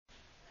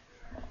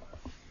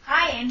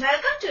and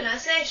welcome to the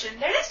session.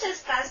 Let us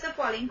discuss the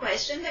following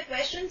question. The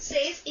question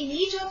says, in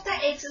each of the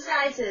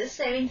exercises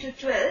 7 to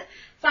 12,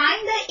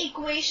 find the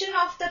equation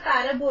of the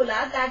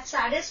parabola that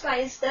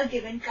satisfies the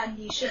given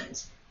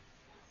conditions.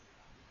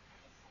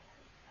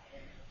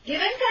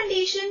 Given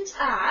conditions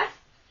are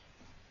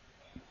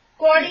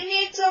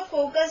coordinates of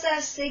focus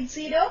as 6,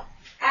 0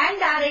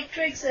 and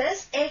directrix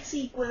is x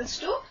equals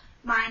to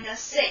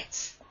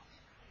 -6.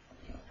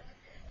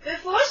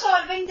 Before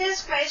solving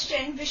this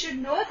question, we should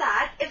know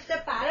that if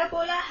the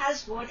parabola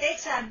has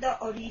vertex at the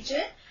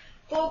origin,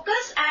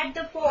 focus at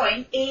the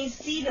point is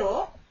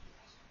 0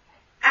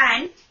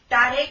 and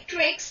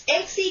directrix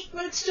x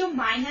equals to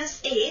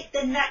 -8,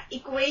 then the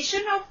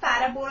equation of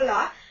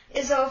parabola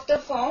is of the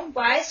form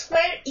y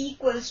square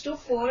equals to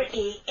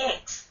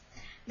 4ax.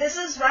 This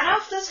is one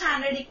of the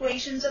standard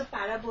equations of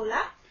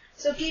parabola.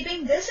 So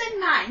keeping this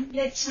in mind,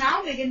 let's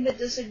now begin with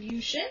the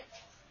solution.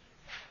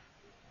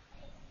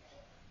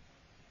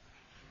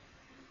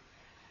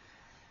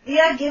 We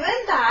are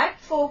given that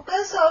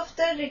focus of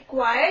the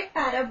required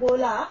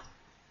parabola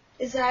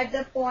is at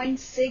the point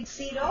 6,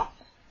 0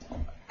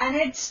 and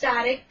its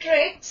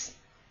directrix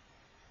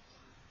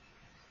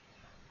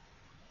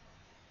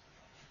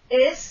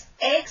is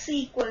x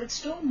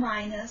equals to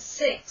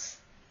 -6.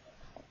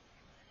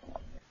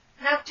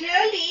 Now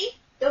clearly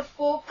the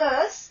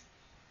focus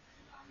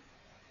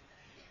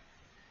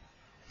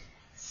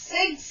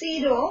 6,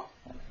 0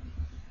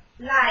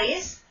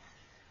 lies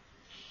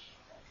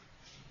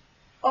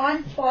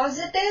on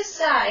positive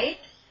side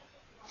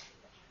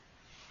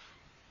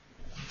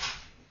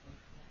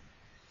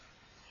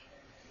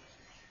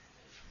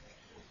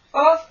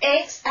of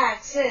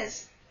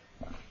x-axis.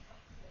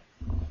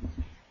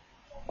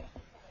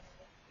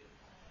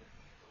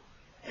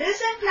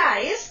 This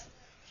implies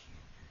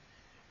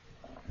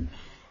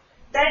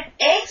that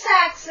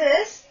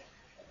x-axis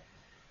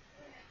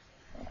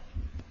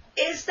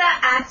is the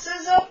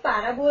axis of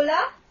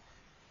parabola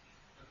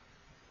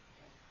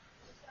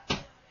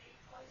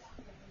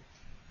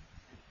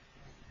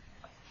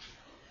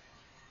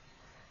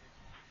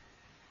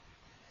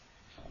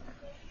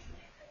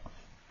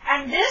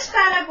and this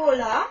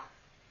parabola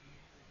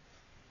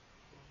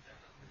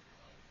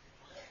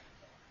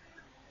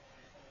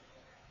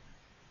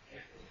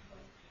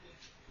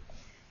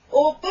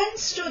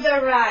opens to the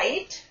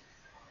right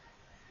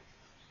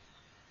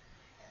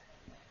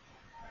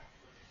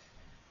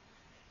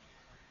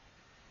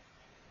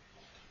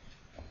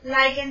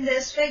like in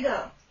this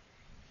figure.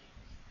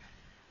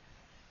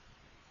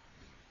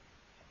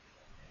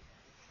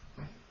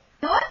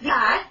 Note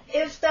that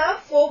if the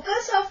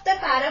focus of the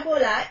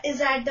parabola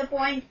is at the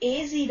point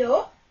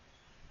A0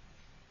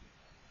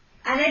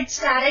 and its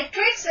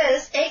directrix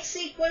is x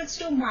equals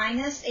to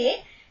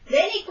 -8,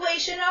 then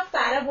equation of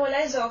parabola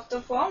is of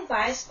the form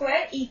y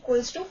square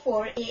equals to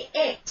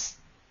 4ax.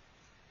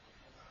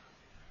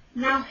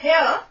 Now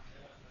here,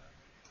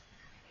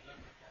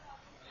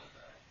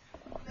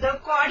 the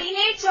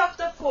coordinates of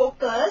the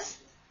focus,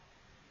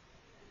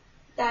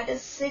 that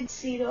is 6,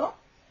 0,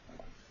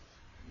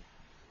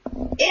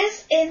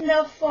 is in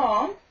the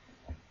form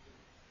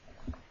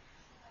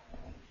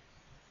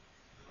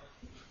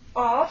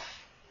of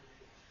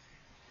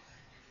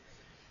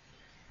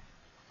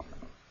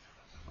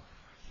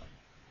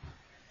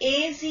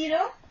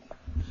A0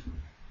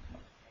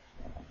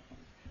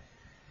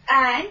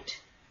 and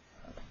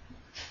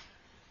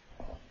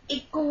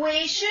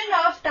equation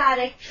of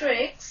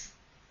directrix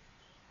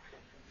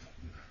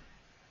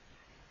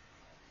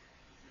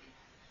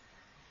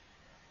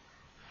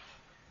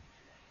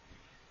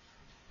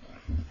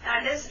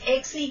that is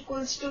x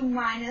equals to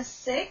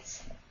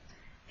 -6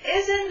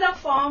 is in the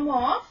form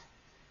of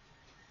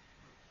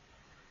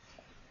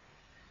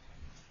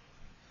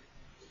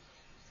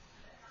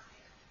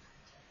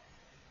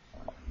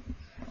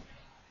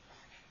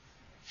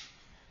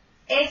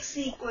x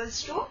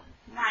equals to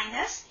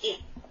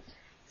 -8.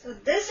 So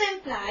this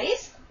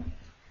implies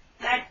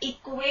that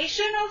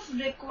equation of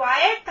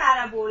required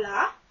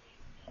parabola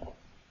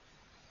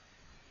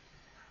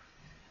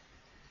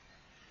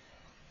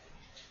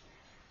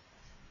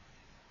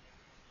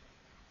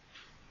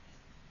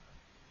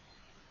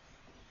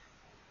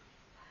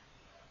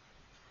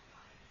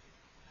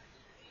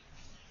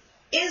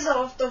is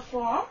of the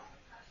form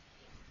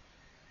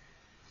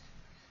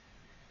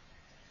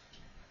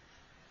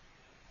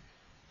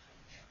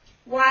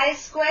y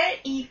square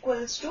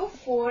equals to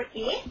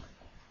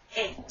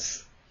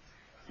 4ax.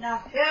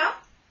 Now here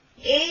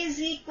a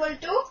is equal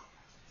to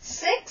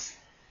 6.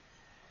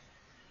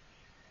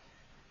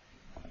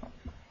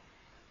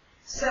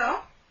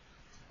 So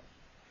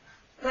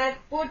by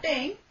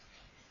putting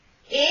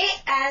a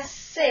as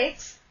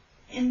 6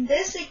 in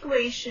this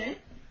equation,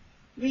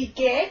 we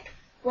get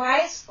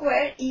y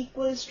square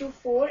equals to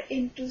 4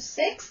 into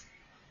 6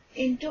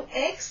 into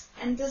x,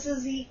 and this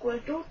is equal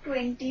to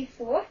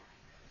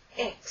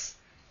 24x.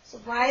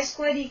 So y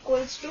square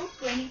equals to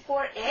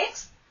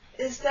 24x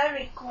is the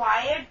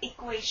required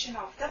equation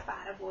of the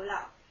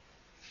parabola.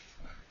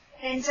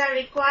 Hence our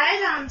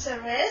required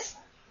answer is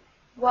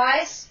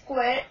y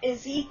square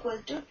is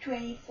equal to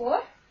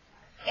 24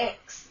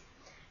 x.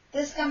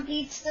 This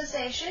completes the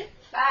session.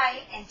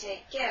 Bye and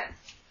take care.